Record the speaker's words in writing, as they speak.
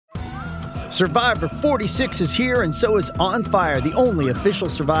Survivor 46 is here, and so is On Fire, the only official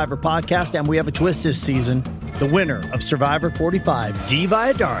Survivor podcast, and we have a twist this season. The winner of Survivor 45, Dee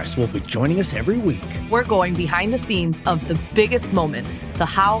Valladares, will be joining us every week. We're going behind the scenes of the biggest moments, the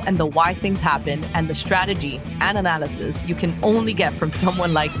how and the why things happen, and the strategy and analysis you can only get from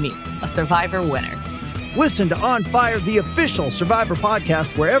someone like me, a Survivor winner. Listen to On Fire, the official Survivor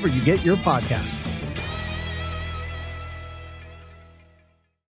podcast, wherever you get your podcast.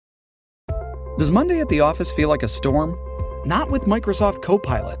 Does Monday at the office feel like a storm? Not with Microsoft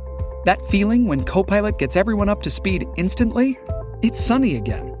Copilot. That feeling when Copilot gets everyone up to speed instantly? It's sunny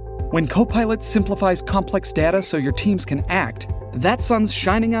again. When Copilot simplifies complex data so your teams can act, that sun's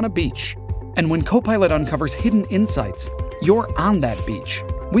shining on a beach. And when Copilot uncovers hidden insights, you're on that beach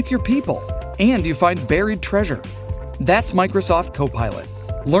with your people, and you find buried treasure. That's Microsoft Copilot.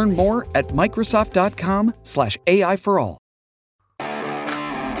 Learn more at Microsoft.com/AI for all.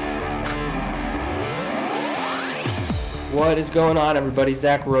 What is going on, everybody?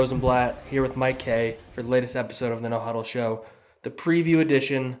 Zach Rosenblatt here with Mike Kay for the latest episode of the No Huddle Show, the preview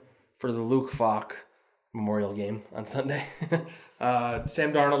edition for the Luke Falk Memorial Game on Sunday.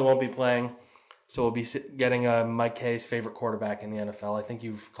 Sam Darnold won't be playing, so we'll be getting Mike Kay's favorite quarterback in the NFL. I think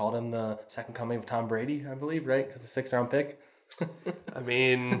you've called him the second coming of Tom Brady, I believe, right? Because the sixth-round pick. I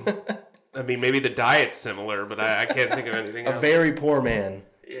mean, maybe the diet's similar, but I can't think of anything else. A very poor man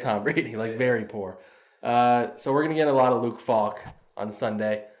is Tom Brady, very poor. So we're going to get a lot of Luke Falk on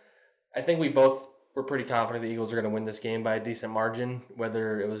Sunday. I think we both were pretty confident the Eagles are going to win this game by a decent margin,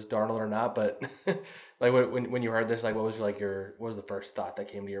 whether it was Darnold or not. But like when you heard this, like what was the first thought that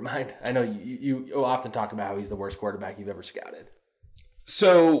came to your mind? I know you often talk about how he's the worst quarterback you've ever scouted.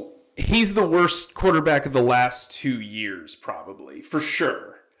 So he's the worst quarterback of the last 2 years, probably, for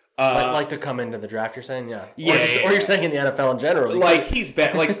sure. Like to come into the draft, you're saying? Yeah. Or you're saying in the NFL in general. Like he's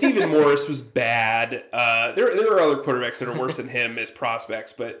bad. Like Stephen Morris was bad. There are other quarterbacks that are worse than him as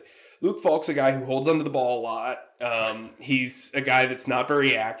prospects, but Luke Falk's a guy who holds onto the ball a lot. He's a guy that's not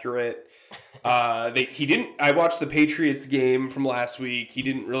very accurate. I watched the Patriots game from last week. He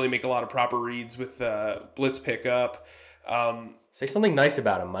didn't really make a lot of proper reads with blitz pickup. Say something nice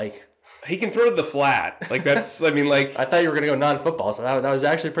about him, Mike. He can throw to the flat. Like that's. I mean, like I thought you were going to go non-football, so that was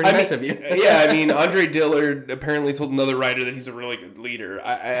actually pretty nice of you. Yeah, I mean, Andre Dillard apparently told another writer that he's a really good leader.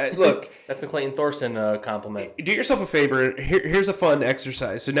 Look, that's the Clayton Thorson compliment. Do yourself a favor. Here's a fun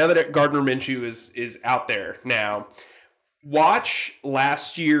exercise. So now that Gardner Minshew is out there now, watch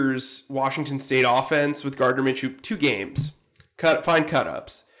last year's Washington State offense with Gardner Minshew. 2 games. Find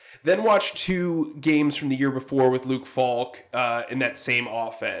cut-ups. Then watch 2 games from the year before with Luke Falk in that same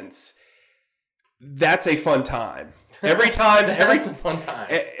offense. That's a fun time. Every time, That's a fun time.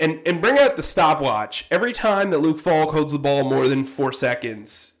 And bring out the stopwatch. Every time that Luke Falk holds the ball more than 4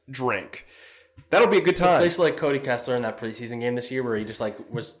 seconds, drink. That'll be a good time. It's basically like Cody Kessler in that preseason game this year where he just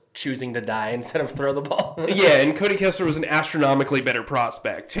was choosing to die instead of throw the ball. Yeah, and Cody Kessler was an astronomically better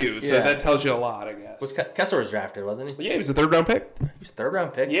prospect too, so that tells you a lot, I guess. Kessler was drafted, wasn't he? Yeah, he was a 3rd-round pick. He was a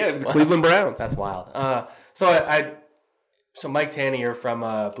 3rd-round pick? Yeah, the Cleveland Browns. That's wild. So Mike Tanier from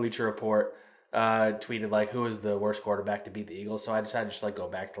Bleacher Report tweeted who is the worst quarterback to beat the Eagles. So I decided to just go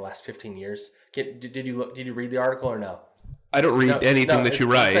back to the last 15 years. Did you read the article or no? I don't read anything that you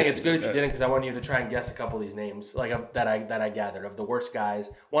write. I'm saying it's good if you didn't, because I want you to try and guess a couple of these names that I gathered of the worst guys.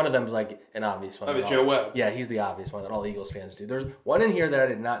 One of them is an obvious one. Joe Webb. Yeah, he's the obvious one that all Eagles fans do. There's one in here that I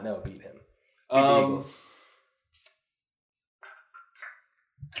did not know beat him. The Eagles.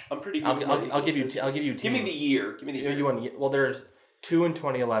 I'm pretty good. I'll give you. Give me the year. You want? Well, there's 2 in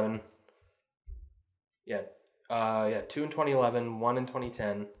 2011. Yeah. 2 in 2011, 1 in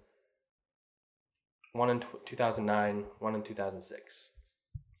 2010, 1 in 2009, 1 in 2006.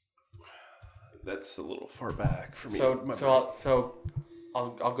 That's a little far back for me.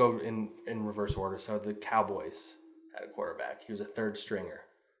 I'll go in reverse order. So the Cowboys had a quarterback. He was a 3rd stringer,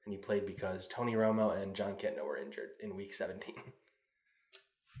 and he played because Tony Romo and John Kitna were injured in Week 17.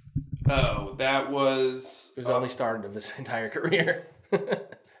 Oh, that was... It was the only start of his entire career.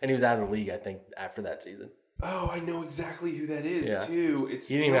 And he was out of the league, I think, after that season. Oh, I know exactly who that is, too. He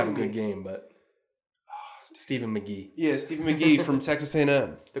didn't even have a good game, but... Stephen McGee. Yeah, Stephen McGee from Texas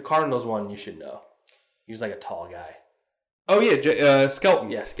A&M. The Cardinals one, you should know. He was a tall guy. Oh, yeah,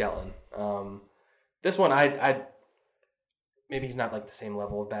 Skelton. Yeah, Skelton. This one, I maybe he's not the same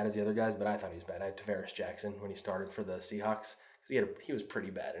level of bad as the other guys, but I thought he was bad. I had Tavares Jackson when he started for the Seahawks. He was pretty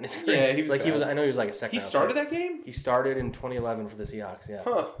bad in his career. Yeah, he was bad. I know he was a second. He started that game? He started in 2011 for the Seahawks. Yeah.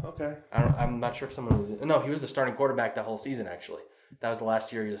 Huh. Okay. I'm not sure if someone was. No, he was the starting quarterback that whole season. Actually, that was the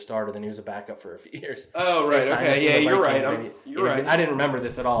last year he was a starter. Then he was a backup for a few years. Oh right. Okay. Yeah, you're right. You're right. I didn't remember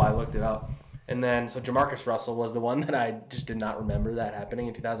this at all. I looked it up. And then, so Jamarcus Russell was the one that I just did not remember that happening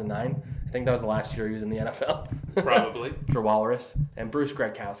in 2009. I think that was the last year he was in the NFL. Probably. For Walrus. And Bruce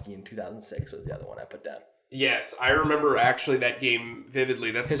Gradkowski in 2006 was the other one I put down. Yes, I remember actually that game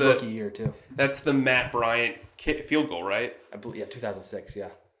vividly. That's his rookie year, too. That's the Matt Bryant field goal, right? I believe, yeah, 2006, yeah.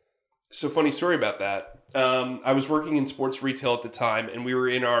 So funny story about that. I was working in sports retail at the time, and we were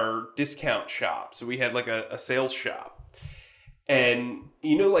in our discount shop. So we had like a sales shop. And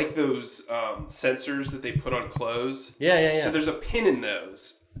you know, like those sensors that they put on clothes? Yeah. So there's a pin in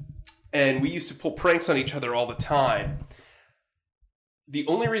those. And we used to pull pranks on each other all the time. The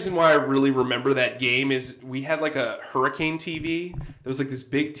only reason why I really remember that game is we had like a Hurricane TV. There was like this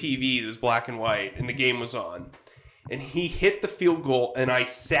big TV that was black and white, and the game was on. And he hit the field goal, and I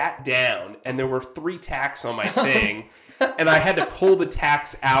sat down, and there were 3 tacks on my thing. And I had to pull the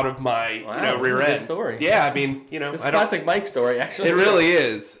tacks out of my rear end. Good story. Yeah, I mean, it's a classic Mike story, actually. It really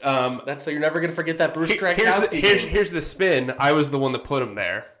is. That's so you're never gonna forget that Bruce Gradkowski. Here's the spin. I was the one that put him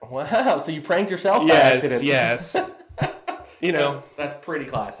there. Wow! So you pranked yourself by accident. Yes. You know, that's pretty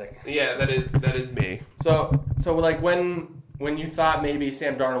classic. Yeah, that is me. So like when you thought maybe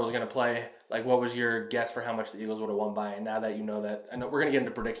Sam Darnold was gonna play, like what was your guess for how much the Eagles would have won by? And now that you know that, I know we're gonna get into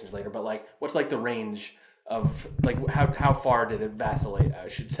predictions later, but like what's like the range of like how far did it vacillate, I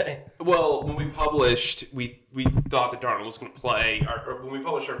should say? Well, when we published, we thought that Darnold was going to play. Or when we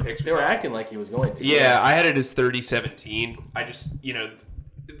published our picks, they were acting like he was going to. Yeah, I had it as 30-17. I just, the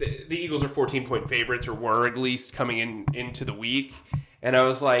Eagles are 14-point favorites, or were at least coming into the week, and I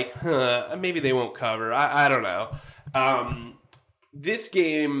was like, maybe they won't cover. I don't know. This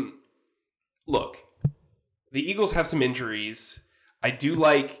game, look, the Eagles have some injuries. I do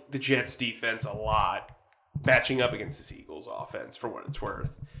like the Jets defense a lot, matching up against this Eagles offense for what it's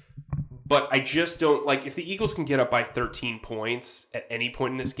worth. But I just don't like, if the Eagles can get up by 13 points at any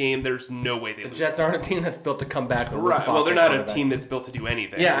point in this game, there's no way they lose. The Jets aren't a team that's built to come back. Right. Well, they're not a team that's built to do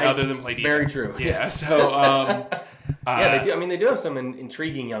anything other than play defense. Very true. Yeah. So, they do. I mean, they do have some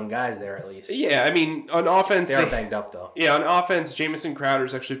intriguing young guys there, at least. Yeah, I mean, on offense, they are banged up though. Yeah, on offense, Jamison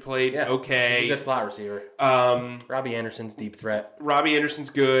Crowder's actually played okay. He's a good slot receiver. Robbie Anderson's deep threat. Robbie Anderson's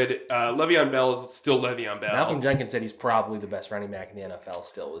good. Le'Veon Bell is still Le'Veon Bell. Malcolm Jenkins said he's probably the best running back in the NFL.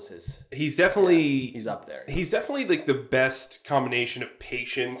 Still was his. He's definitely he's up there. He's definitely like the best combination of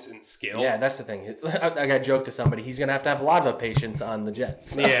patience and skill. Yeah, that's the thing. I got joked to somebody. He's gonna have to have a lot of patience on the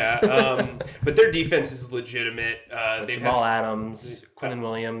Jets. So. Yeah, but their defense is legitimate. They've Jamal Adams, Quinnen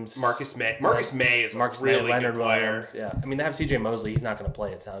Williams, Marcus May. Marcus May is a really Leonard good player. Williams. Yeah, I mean they have C.J. Mosley. He's not going to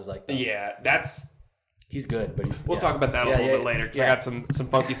play. It sounds like. Though. Yeah, he's good, but we'll talk about that a little bit later because I got some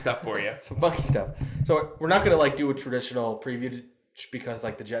funky stuff for you. Some funky stuff. So we're not going to like do a traditional preview because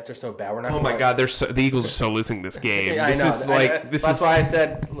like the Jets are so bad. We're not. Oh my God, the Eagles are so losing this game. Yeah, that's why I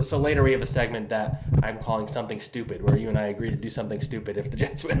said. So later we have a segment that I'm calling something stupid, where you and I agree to do something stupid if the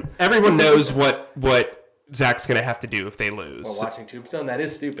Jets win. Everyone knows what Zach's going to have to do if they lose. Well, watching Tombstone, that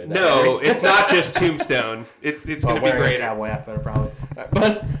is stupid. No, it's not just Tombstone. It's going to be great. Cowboy outfit, probably.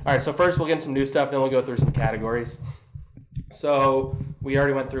 But all right, so first we'll get some new stuff, then we'll go through some categories. So we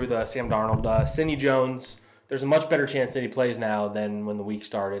already went through the Sam Darnold, Sidney Jones. There's a much better chance that he plays now than when the week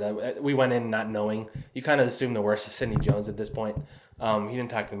started. We went in not knowing. You kind of assume the worst of Sidney Jones at this point. He didn't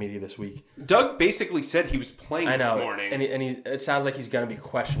talk to the media this week. Doug basically said he was playing this morning. And it sounds like he's going to be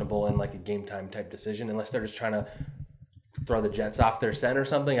questionable in like a game time type decision, unless they're just trying to throw the Jets off their scent or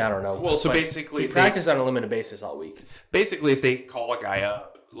something. I don't know. Well, so basically, he practiced on a limited basis all week. Basically, if they call a guy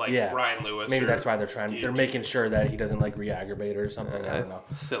up like Ryan Lewis, maybe that's why they're trying. They're making sure that he doesn't like re-aggravate or something. I don't know.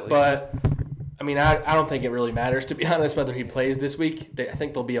 Silly, but. I mean, I don't think it really matters, to be honest, whether he plays this week. I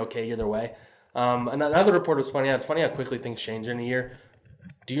think they'll be okay either way. Another report was pointing out, it's funny how quickly things change in a year.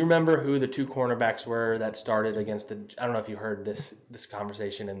 Do you remember who the 2 cornerbacks were that started against I don't know if you heard this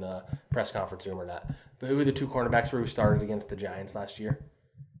conversation in the press conference room or not, but who the 2 cornerbacks were who started against the Giants last year?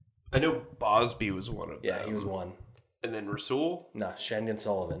 I know Bosby was one of them. Yeah, he was one. And then Rasul? No, Shandon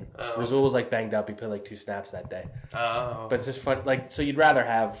Sullivan. Rasul was like banged up. He played like 2 snaps that day. Oh. But it's just fun. Like, so you'd rather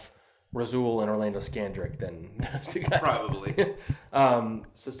have Rasul and Orlando Scandrick than those 2 guys. Probably.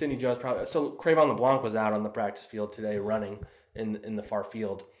 So Sidney Jones probably. So Cravon LeBlanc was out on the practice field today running in the far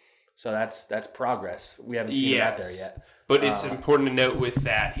field. So that's progress. We haven't seen him out there yet. But it's important to note with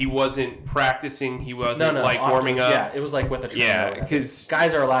that he wasn't practicing. He wasn't warming up. Yeah, it was like with a trainer. Yeah, because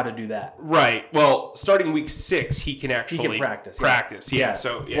guys are allowed to do that. Right. Well, starting week 6, he can actually practice. Practice. Yeah.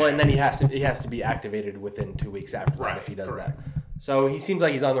 So well, and then he has to be activated within 2 weeks after that if he does that. So he seems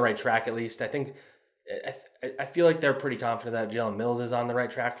like he's on the right track at least. I think I feel like they're pretty confident that Jalen Mills is on the right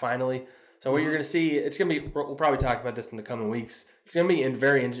track finally. So what you're going to see, it's going to be, we'll probably talk about this in the coming weeks. It's going to be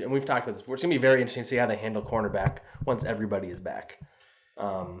very interesting, and we've talked about this before. It's going to be very interesting to see how they handle cornerback once everybody is back.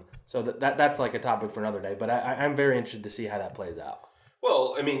 So that's like a topic for another day, but I'm very interested to see how that plays out.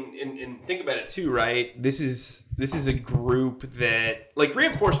 Well, I mean, and think about it too, right? This is a group that, like,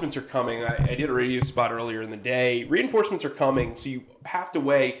 reinforcements are coming. I did a radio spot earlier in the day. Reinforcements are coming, so you have to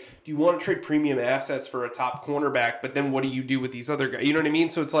weigh, do you want to trade premium assets for a top cornerback, but then what do you do with these other guys? You know what I mean?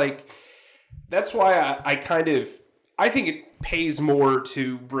 So it's like, that's why I think it pays more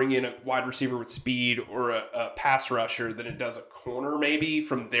to bring in a wide receiver with speed or a pass rusher than it does a corner, maybe,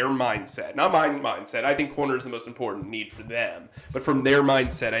 from their mindset. Not my mindset. I think corner is the most important need for them. But from their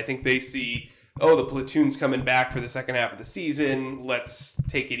mindset, I think they see, the platoon's coming back for the second half of the season. Let's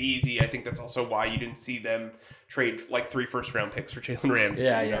take it easy. I think that's also why you didn't see them trade like 3 first-round picks for Jalen Ramsey.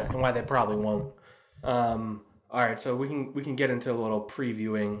 Yeah, and why they probably won't. All right, so we can get into a little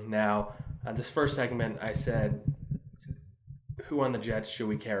previewing now. This first segment, I said, who on the Jets should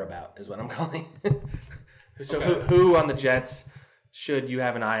we care about is what I'm calling. So okay. Who on the Jets should you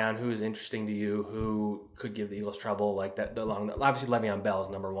have an eye on? Who is interesting to you? Who could give the Eagles trouble? Like that obviously Le'Veon Bell is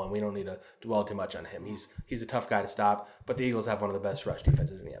number one. We don't need to dwell too much on him. He's a tough guy to stop. But the Eagles have one of the best rush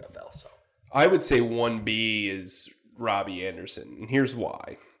defenses in the NFL. So I would say 1B is Robbie Anderson, and here's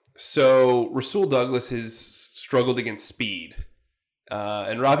why. So Rasul Douglas has struggled against speed,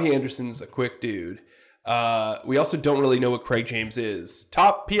 and Robbie Anderson's a quick dude. We also don't really know what Craig James is.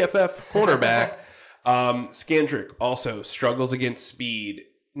 Top PFF cornerback. Skandrick also struggles against speed.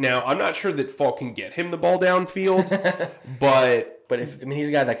 Now, I'm not sure that Falk can get him the ball downfield, but he's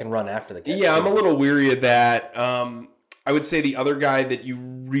a guy that can run after the catch. Yeah, I'm a little weary of that. I would say the other guy that you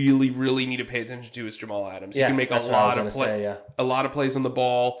really, really need to pay attention to is Jamal Adams. He can make a lot of plays on the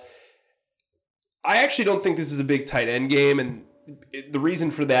ball. I actually don't think this is a big tight end game, and the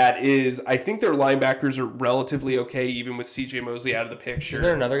reason for that is I think their linebackers are relatively okay, even with C.J. Mosley out of the picture. Is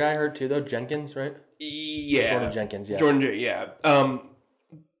there another guy hurt too, though? Jenkins, right? Yeah. Jordan Jenkins, yeah.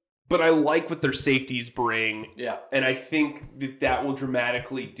 But I like what their safeties bring. Yeah. And I think that will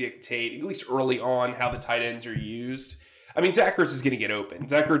dramatically dictate, at least early on, how the tight ends are used. I mean, Zach Ertz is going to get open.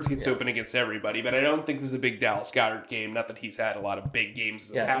 Zach Ertz gets open against everybody, but I don't think this is a big Dallas Goedert game. Not that he's had a lot of big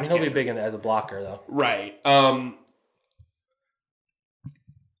games as a pass he'll be big as a blocker, though. Right.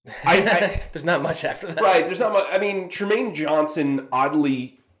 There's not much after that. Right, there's not much. I mean, Tremaine Johnson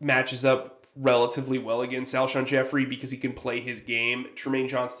oddly matches up relatively well against Alshon Jeffrey because he can play his game. Tremaine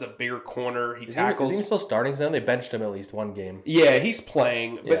Johnson's a bigger corner. He tackles. Is he still starting? Because they benched him at least one game. Yeah, he's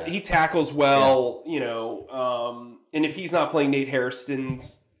playing, but he tackles well, and if he's not playing, Nate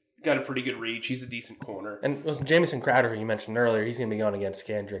Hairston's got a pretty good reach. He's a decent corner. And Jamison Crowder, who you mentioned earlier, he's going to be going against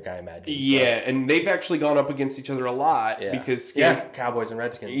Skandrick, I imagine. So. Yeah, and they've actually gone up against each other a lot because Cowboys and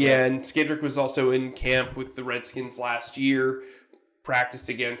Redskins. Yeah, and Skandrick was also in camp with the Redskins last year, practiced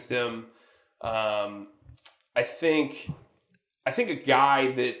against him. I think a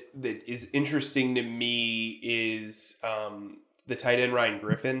guy that is interesting to me is the tight end Ryan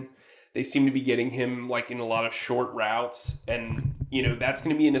Griffin. They seem to be getting him like in a lot of short routes, and that's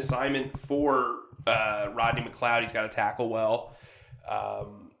going to be an assignment for Rodney McLeod. He's got to tackle well.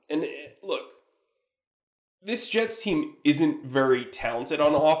 Look, this Jets team isn't very talented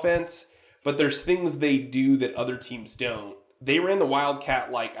on offense, but there's things they do that other teams don't. They ran the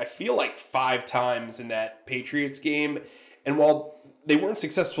Wildcat I feel like 5 times in that Patriots game, and while they weren't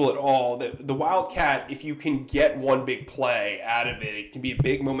successful at all, the Wildcat, if you can get one big play out of it, it can be a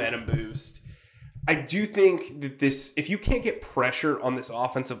big momentum boost. I do think that if you can't get pressure on this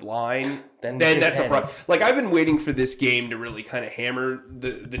offensive line, then that's a problem. I've been waiting for this game to really kind of hammer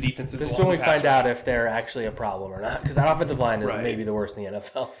the defensive line. This is when we find out if they're actually a problem or not, because that offensive line is maybe the worst in the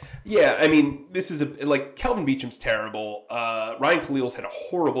NFL. Yeah, I mean, this is Kelvin Beacham's terrible. Ryan Khalil's had a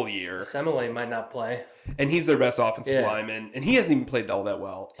horrible year. Semele might not play. And he's their best offensive lineman, and he hasn't even played all that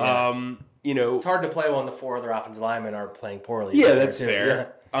well. Yeah. It's hard to play when the 4 other offensive linemen are playing poorly. Yeah, that's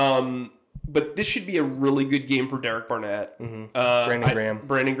fair. Yeah. But this should be a really good game for Derek Barnett. Mm-hmm.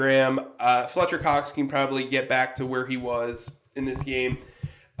 Brandon Graham. Fletcher Cox can probably get back to where he was in this game.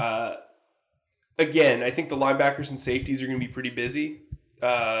 Again, I think the linebackers and safeties are going to be pretty busy.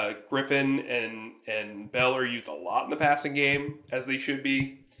 Griffin and Bell are used a lot in the passing game, as they should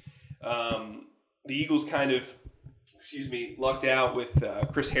be. The Eagles kind of, lucked out with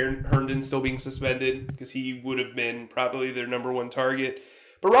Chris Herndon still being suspended because he would have been probably their number 1 target.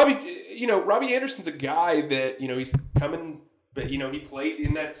 But Robbie Anderson's a guy that, he's coming, but, he played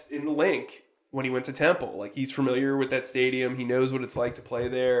in the Link when he went to Temple. He's familiar with that stadium. He knows what it's like to play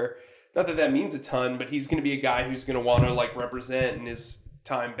there. Not that means a ton, but he's going to be a guy who's going to want to, represent in his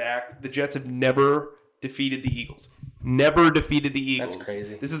time back. The Jets have never defeated the Eagles, Never defeated the Eagles. That's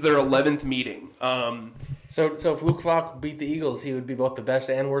crazy. This is their 11th meeting. So if Luke Falk beat the Eagles, he would be both the best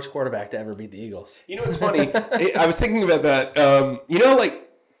and worst quarterback to ever beat the Eagles. You know what's funny? I was thinking about that.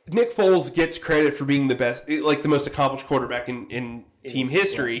 Nick Foles gets credit for being the best, like the most accomplished quarterback in team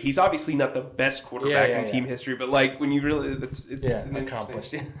history. Yeah. He's obviously not the best quarterback in team history, but like when you really, it's an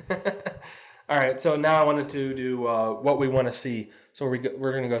accomplished. All right, so now I wanted to do what we want to see. So we're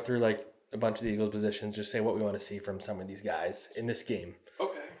going to go through like a bunch of the Eagles positions, just say what we want to see from some of these guys in this game.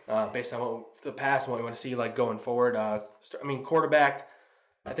 Okay. Based on the past and what we want to see like going forward. Quarterback,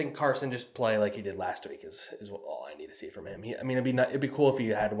 I think Carson just play like he did last week is all I need to see from him. It'd be cool if he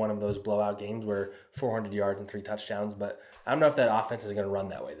had one of those blowout games where 400 yards and 3 touchdowns, but I don't know if that offense is going to run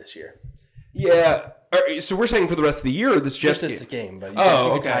that way this year. Yeah. So we're saying for the rest of the year, or this just this game, but you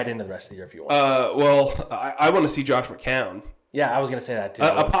can tie it into the rest of the year if you want. I want to see Josh McCown. Yeah, I was going to say that too.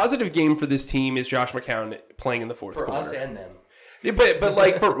 A positive game for this team is Josh McCown playing in the fourth quarter. For us and them. Yeah, but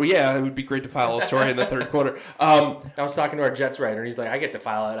like, it would be great to file a story in the third quarter. I was talking to our Jets writer, and he's like, I get to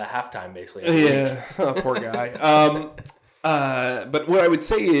file it at halftime, basically. Yeah, poor guy. But what I would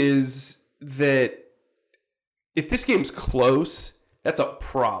say is that if this game's close, that's a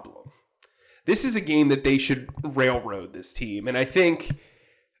problem. This is a game that they should railroad this team. And I think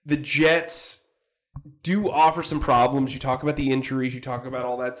the Jets do offer some problems. You talk about the injuries. You talk about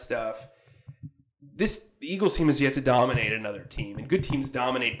all that stuff. The Eagles team has yet to dominate another team. And good teams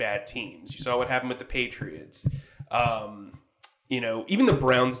dominate bad teams. You saw what happened with the Patriots. Even the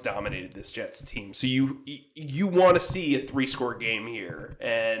Browns dominated this Jets team. So you want to see a 3-score game here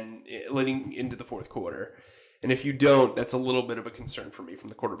and leading into the fourth quarter. And if you don't, that's a little bit of a concern for me from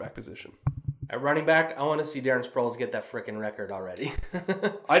the quarterback position. At running back, I want to see Darren Sproles get that frickin' record already.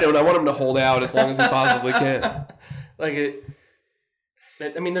 I don't. I want him to hold out as long as he possibly can.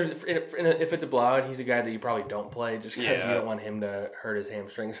 If it's a blowout, he's a guy that you probably don't play just because you don't want him to hurt his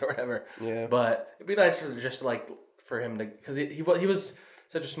hamstrings or whatever. Yeah. But it'd be nice for him to, because he was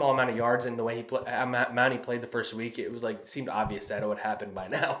such a small amount of yards, and the way he played the first week, it was like seemed obvious that it would happen by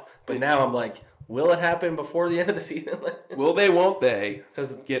now. But now I'm like, will it happen before the end of the season? Will they? Won't they?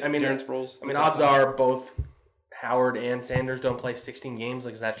 Because Darren Sproles. Odds are both Howard and Sanders don't play 16 games.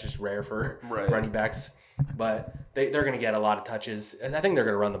 Like that's just rare for running backs. But they're going to get a lot of touches. I think they're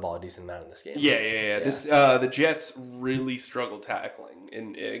going to run the ball a decent amount in this game. Yeah. The Jets really struggled tackling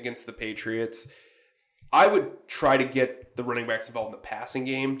against the Patriots. I would try to get the running backs involved in the passing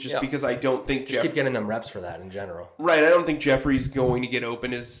game because I don't think keep getting them reps for that in general. Right. I don't think Jeffrey's going to get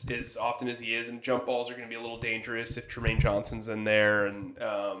open as often as he is, and jump balls are going to be a little dangerous if Tremaine Johnson's in there. And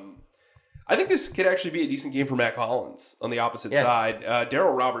I think this could actually be a decent game for Matt Collins on the opposite side.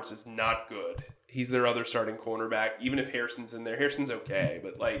 Darryl Roberts is not good. He's their other starting cornerback. Even if Harrison's in there, Harrison's okay,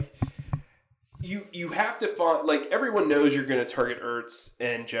 but like you have to find, like, everyone knows you're going to target Ertz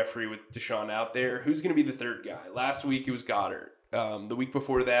and Jeffrey with Deshaun out there. Who's going to be the third guy? Last week it was Goddard. The week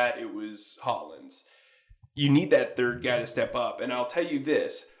before that it was Hollins. You need that third guy to step up. And I'll tell you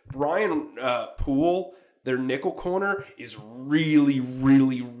this, Brian Poole, their nickel corner, is really,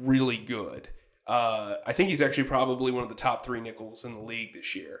 really, really good. I think he's actually probably one of the top 3 nickels in the league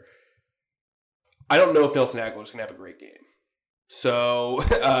this year. I don't know if Nelson Aguilar is going to have a great game. So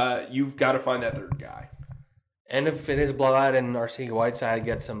you've got to find that third guy. And if it is a blowout and Arcega-Whiteside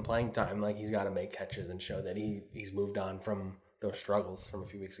gets some playing time, like, he's got to make catches and show that he's moved on from those struggles from a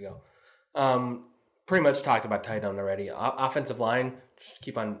few weeks ago. Pretty much talked about tight end already. Offensive line, just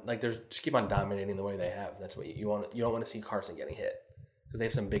keep on dominating the way they have. That's what you want. You don't want to see Carson getting hit because they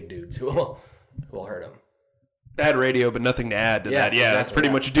have some big dudes who will hurt him. Bad radio, but nothing to add to that. Yeah, that's pretty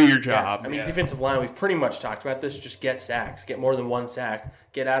much do your job. Yeah. Defensive line, we've pretty much talked about this. Just get sacks. Get more than one sack.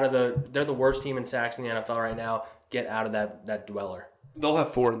 Get out of they're the worst team in sacks in the NFL right now. Get out of that dweller. They'll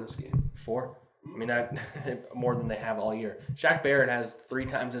have 4 in this game. 4? That more than they have all year. Shaq Barrett has 3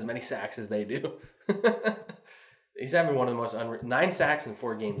 times as many sacks as they do. He's having one of the most unreal. 9 sacks in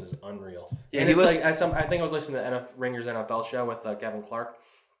 4 games is unreal. Yeah, and it's like I think I was listening to Ringer's NFL show with Kevin Clark.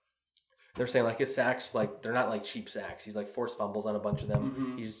 They're saying, like, his sacks, like, they're not like cheap sacks. He's like forced fumbles on a bunch of them.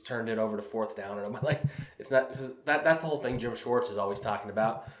 Mm-hmm. He's turned it over to 4th down, and I'm like, it's not, because that's the whole thing Jim Schwartz is always talking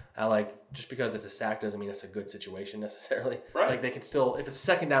about. How, like, just because it's a sack doesn't mean it's a good situation necessarily. Right. Like, they can still, if it's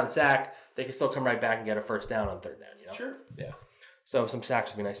a 2nd down sack, they can still come right back and get a 1st down on 3rd down. Sure. Yeah. So some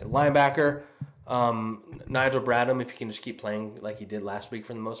sacks would be nice. At linebacker, Nigel Bradham, if he can just keep playing like he did last week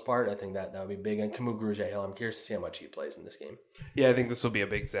for the most part, I think that would be big. And Kamu Grugier-Hill, I'm curious to see how much he plays in this game. Yeah, I think this will be a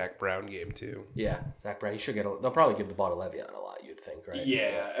big Zach Brown game too. Yeah, Zach Brown. He should they'll probably give the ball to Le'Veon a lot, you'd think, right?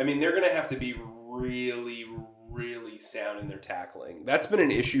 Yeah. They're going to have to be really, really sound in their tackling. That's been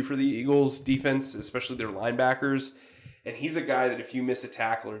an issue for the Eagles defense, especially their linebackers. And he's a guy that if you miss a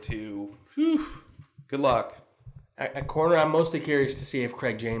tackle or two, good luck. At corner, I'm mostly curious to see if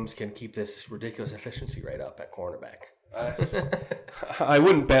Craig James can keep this ridiculous efficiency rate up at cornerback. I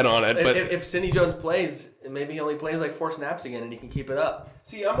wouldn't bet on it, but if Sidney Jones plays, maybe he only plays like 4 snaps again and he can keep it up.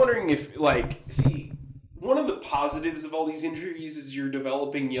 See, I'm wondering if, one of the positives of all these injuries is you're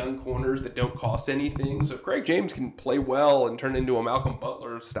developing young corners that don't cost anything. So if Craig James can play well and turn into a Malcolm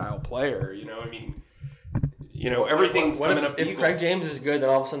Butler-style player, everything's coming up. If Craig James is good, then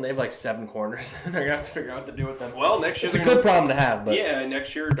all of a sudden they have like 7 corners, and they're gonna have to figure out what to do with them. Well, next year it's a good problem to have. But yeah,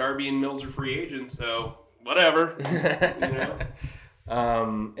 next year Darby and Mills are free agents, so whatever. And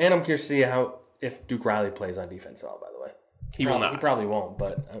I'm curious to see if Duke Riley plays on defense at all. By the way, he will not. He probably won't,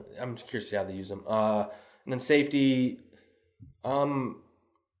 but I'm curious to see how they use him. And then safety, don't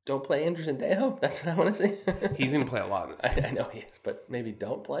play Anderson Dejo. That's what I want to see. He's going to play a lot in this game. I know he is, but maybe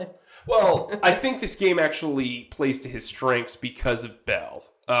don't play. Well, I think this game actually plays to his strengths because of Bell.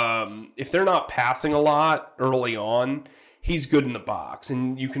 If they're not passing a lot early on, he's good in the box,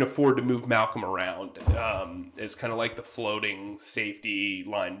 and you can afford to move Malcolm around as kind of like the floating safety,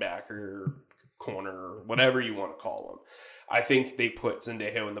 linebacker, corner, whatever you want to call him. I think they put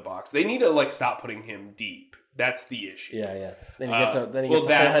Zendejo in the box. They need to stop putting him deep. That's the issue. Yeah. Then he gets a full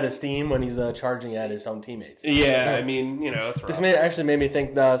head of steam when he's charging at his own teammates. Yeah, I mean, that's rough. This actually made me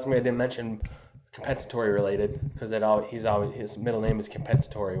think something I didn't mention, compensatory related, because his middle name is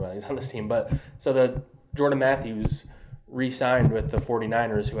compensatory when he's on this team. But so the Jordan Matthews re-signed with the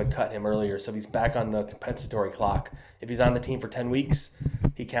 49ers who had cut him earlier, so he's back on the compensatory clock. If he's on the team for 10 weeks,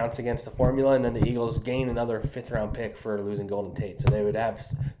 he counts against the formula, and then the Eagles gain another 5th-round pick for losing Golden Tate. So they would have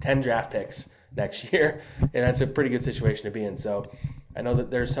 10 draft picks next year, and that's a pretty good situation to be in. So I know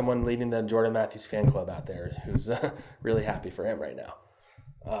that there's someone leading the Jordan Matthews fan club out there who's really happy for him right now.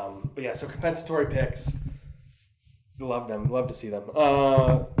 But yeah, so compensatory picks, love them, love to see them.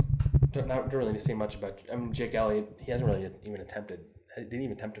 Don't really see much about. Jake Elliott. He hasn't really even attempted. Didn't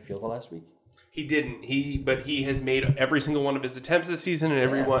even attempt a field goal last week. He didn't. But he has made every single one of his attempts this season and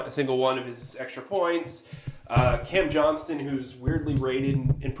every single one of his extra points. Cam Johnston, who's weirdly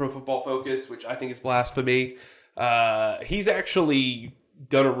rated in Pro Football Focus, which I think is blasphemy. He's actually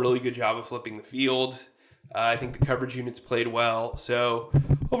done a really good job of flipping the field. I think the coverage units played well. So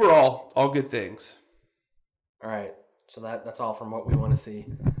overall, all good things. All right. So that's all from what we want to see.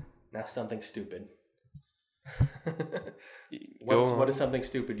 Now something stupid. What is something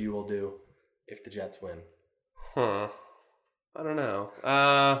stupid you will do if the Jets win? I don't know.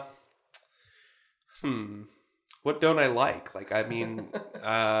 What don't I like?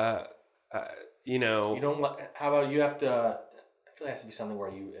 You don't. How about you have to? I feel like it has to be something where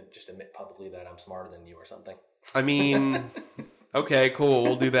you just admit publicly that I'm smarter than you or something. I mean, okay, cool.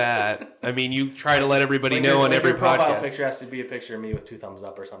 We'll do that. I mean, you try to let everybody know on every your profile podcast. Picture has to be a picture of me with 2 thumbs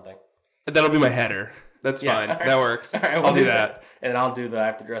up or something. That'll be my header. That's fine. Right. That works. Right, I'll do that. And I'll do I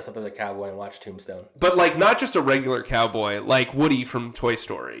have to dress up as a cowboy and watch Tombstone. But not just a regular cowboy, like Woody from Toy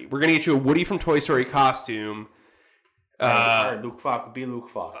Story. We're gonna get you a Woody from Toy Story costume. Luke Falk, be Luke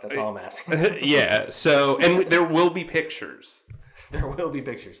Falk. That's all I'm asking. Yeah. So, and there will be pictures. There will be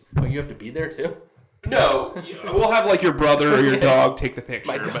pictures. Oh, you have to be there too? No, we'll have your brother or your dog take the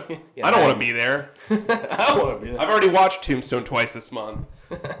picture. But I don't want to be there. I don't want to be there. I've already watched Tombstone twice this month.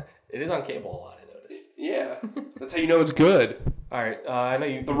 It is on cable a lot, I noticed. Yeah, that's how you know it's good. All right, I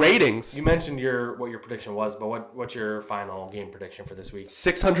know the ratings. You mentioned what your prediction was, but what's your final game prediction for this week?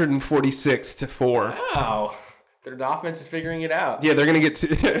 646-4. Wow, the offense is figuring it out. Yeah, they're gonna get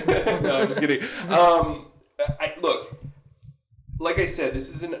to. No, I'm just kidding. Look, like I said, this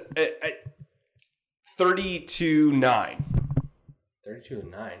is 30-9.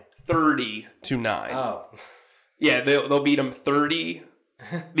 32-9. 30-9. Oh. Yeah, they'll beat them 30.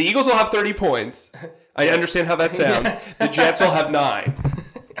 The Eagles will have 30 points. I understand how that sounds. The Jets will have 9.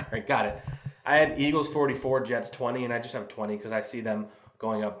 All right, got it. I had Eagles 44, Jets 20, and I just have 20 because I see them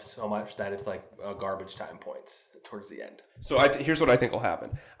going up so much that it's like garbage time points towards the end. So here's what I think will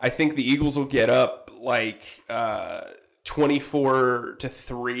happen. I think the Eagles will get up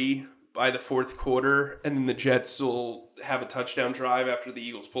 24-3 by the fourth quarter, and then the Jets will have a touchdown drive after the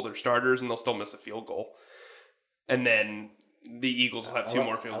Eagles pull their starters, and they'll still miss a field goal. And then the Eagles will have 2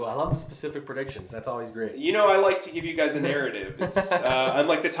 more field goals. I love the specific predictions. That's always great. I like to give you guys a narrative. It's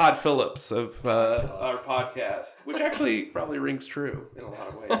unlike the Todd Phillips of our podcast, which actually probably rings true in a lot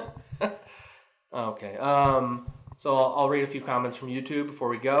of ways. Okay. So I'll read a few comments from YouTube before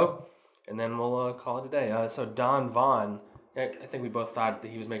we go, and then we'll call it a day. So Don Vaughn, I think we both thought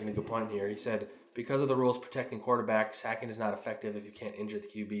that he was making a good point here. He said, Because of the rules protecting quarterbacks, sacking is not effective if you can't injure the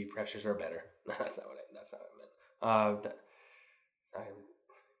QB. Pressures are better. That's not what I meant.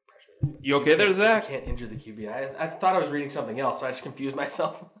 Pressure. You okay there, Zach? You can't injure the QB. I thought I was reading something else, so I just confused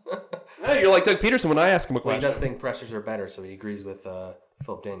myself. No, you're like Doug Peterson when I ask him a question. He does think pressures are better, so he agrees with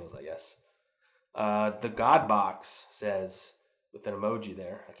Philip Daniels, I guess. The God Box says, with an emoji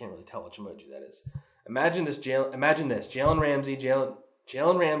there, I can't really tell which emoji that is. Imagine this: Jalen Ramsey,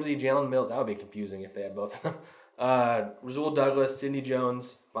 Jalen Mills. That would be confusing if they had both of them. Rasul Douglas, Sidney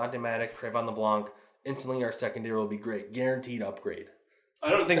Jones, Vontae Maddox, Trayvon LeBlanc. Instantly, our secondary will be great. Guaranteed upgrade.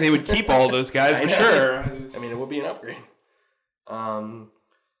 I don't think they would keep all those guys, for sure. I mean, it would be an upgrade.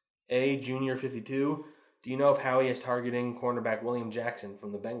 A Junior 52. Do you know if Howie is targeting cornerback William Jackson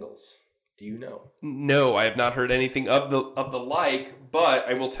from the Bengals? Do you know? No, I have not heard anything of the like, but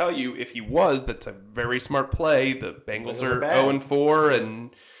I will tell you, if he was, that's a very smart play. The Bengals are 0-4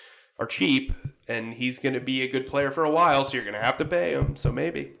 and are cheap, and he's going to be a good player for a while, so you're going to have to pay him, so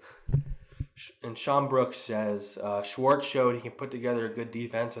maybe. And Sean Brooks says, Schwartz showed he can put together a good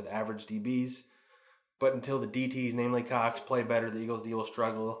defense with average DBs, but until the DTs, namely Cox, play better, the Eagles' D will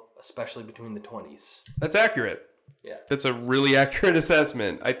struggle, especially between the 20s. That's accurate. Yeah. That's a really accurate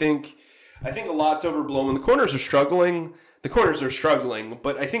assessment. I think a lot's overblown. When the corners are struggling,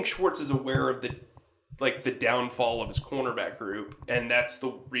 but I think Schwartz is aware of the downfall of his cornerback group, and that's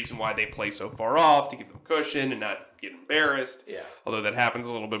the reason why they play so far off, to give them cushion and not get embarrassed. Yeah. Although that happens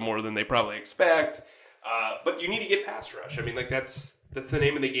a little bit more than they probably expect. But you need to get pass rush. I mean, that's the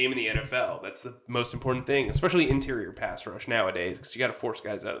name of the game in the NFL. That's the most important thing, especially interior pass rush nowadays, because you got to force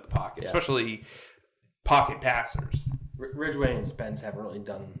guys out of the pocket, especially pocket passers. Ridgeway and Spence haven't really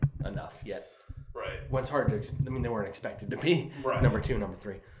done enough yet. Right. Well, it's hard to. They weren't expected to be right. number 2, number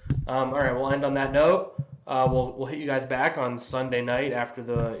 3. All right, we'll end on that note. We'll hit you guys back on Sunday night after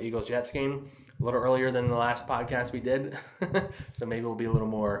the Eagles-Jets game, a little earlier than the last podcast we did. So maybe we'll be a little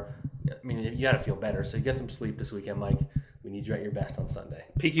more. I mean, you got to feel better. So get some sleep this weekend, Mike. We need you at your best on Sunday.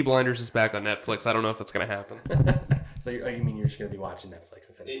 Peaky Blinders is back on Netflix. I don't know if that's going to happen. So you mean you're just going to be watching Netflix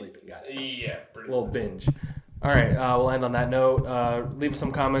instead of sleeping? Got it. Yeah. A little binge. All right, we'll end on that note. Leave us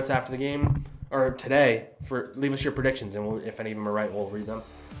some comments after the game, or today. Leave us your predictions, and if any of them are right, we'll read them.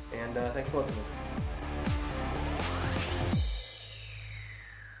 And thanks for listening.